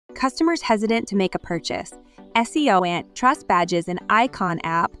customers hesitant to make a purchase. SEOAnt Trust Badges and Icon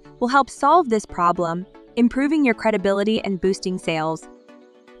app will help solve this problem, improving your credibility and boosting sales.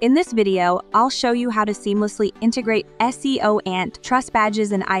 In this video, I'll show you how to seamlessly integrate SEOAnt Trust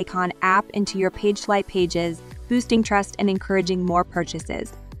Badges and Icon app into your PageFly pages, boosting trust and encouraging more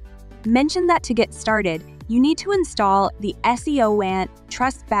purchases. Mention that to get started, you need to install the SEOAnt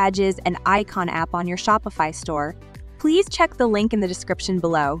Trust Badges and Icon app on your Shopify store. Please check the link in the description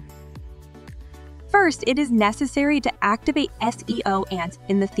below. First, it is necessary to activate SEOAnt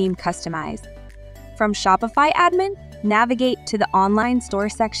in the theme Customize. From Shopify admin, navigate to the online store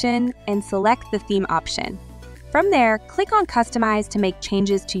section and select the theme option. From there, click on Customize to make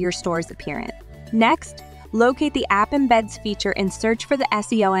changes to your store's appearance. Next, locate the App Embeds feature and search for the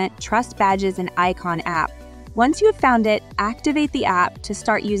SEOAnt Trust Badges and Icon app. Once you have found it, activate the app to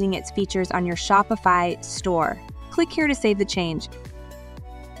start using its features on your Shopify store. Click here to save the change.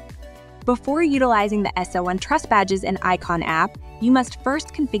 Before utilizing the SEOAnt Trust Badges and Icon app, you must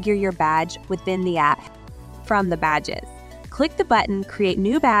first configure your badge within the app. From the badges, click the button Create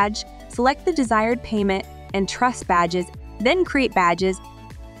New Badge, select the desired payment and trust badges, then create badges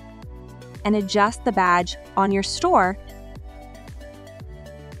and adjust the badge on your store.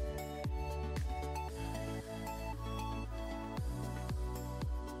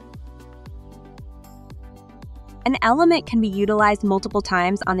 An element can be utilized multiple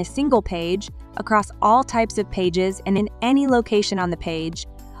times on a single page, across all types of pages, and in any location on the page.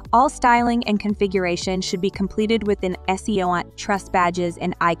 All styling and configuration should be completed within SEOAnt Trust Badges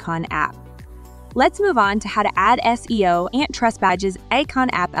and Icon app. Let's move on to how to add SEOAnt Trust Badges Icon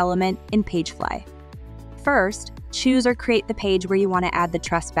app element in PageFly. First, choose or create the page where you want to add the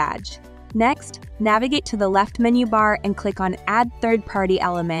trust badge. Next, navigate to the left menu bar and click on Add Third-Party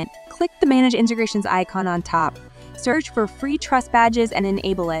Element. Click the Manage Integrations icon on top. Search for free trust badges and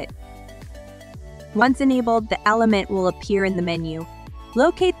enable it. Once enabled, the element will appear in the menu.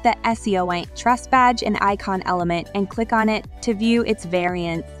 Locate the SEOAnt Trust Badge and Icon element and click on it to view its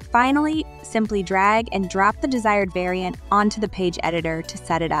variants. Finally, simply drag and drop the desired variant onto the page editor to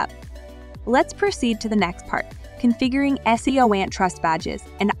set it up. Let's proceed to the next part, configuring SEOAnt Trust Badges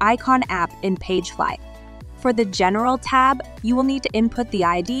and Icon app in PageFly. For the General tab, you will need to input the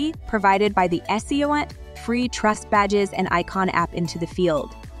ID provided by the SEOAnt Free Trust Badges and Icon app into the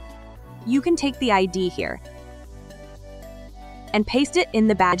field. You can take the ID here and paste it in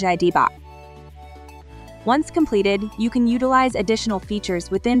the badge ID box. Once completed, you can utilize additional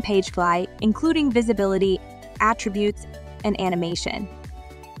features within PageFly, including visibility, attributes, and animation.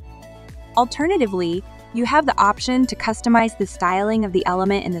 Alternatively, you have the option to customize the styling of the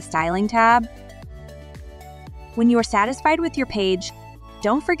element in the Styling tab. When you are satisfied with your page,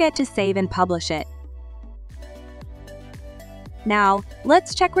 don't forget to save and publish it. Now,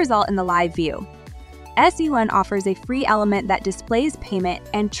 let's check result in the live view. SEOAnt offers a free element that displays payment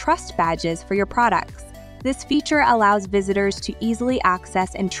and trust badges for your products. This feature allows visitors to easily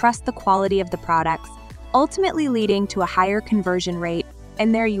access and trust the quality of the products, ultimately leading to a higher conversion rate.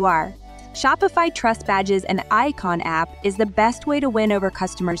 And there you are. Shopify Trust Badges and Icon app is the best way to win over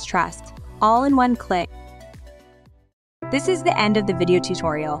customers' trust, all in one click. This is the end of the video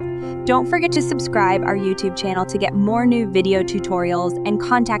tutorial. Don't forget to subscribe our YouTube channel to get more new video tutorials and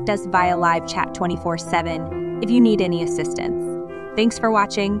contact us via live chat 24/7 if you need any assistance. Thanks for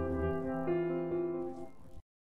watching.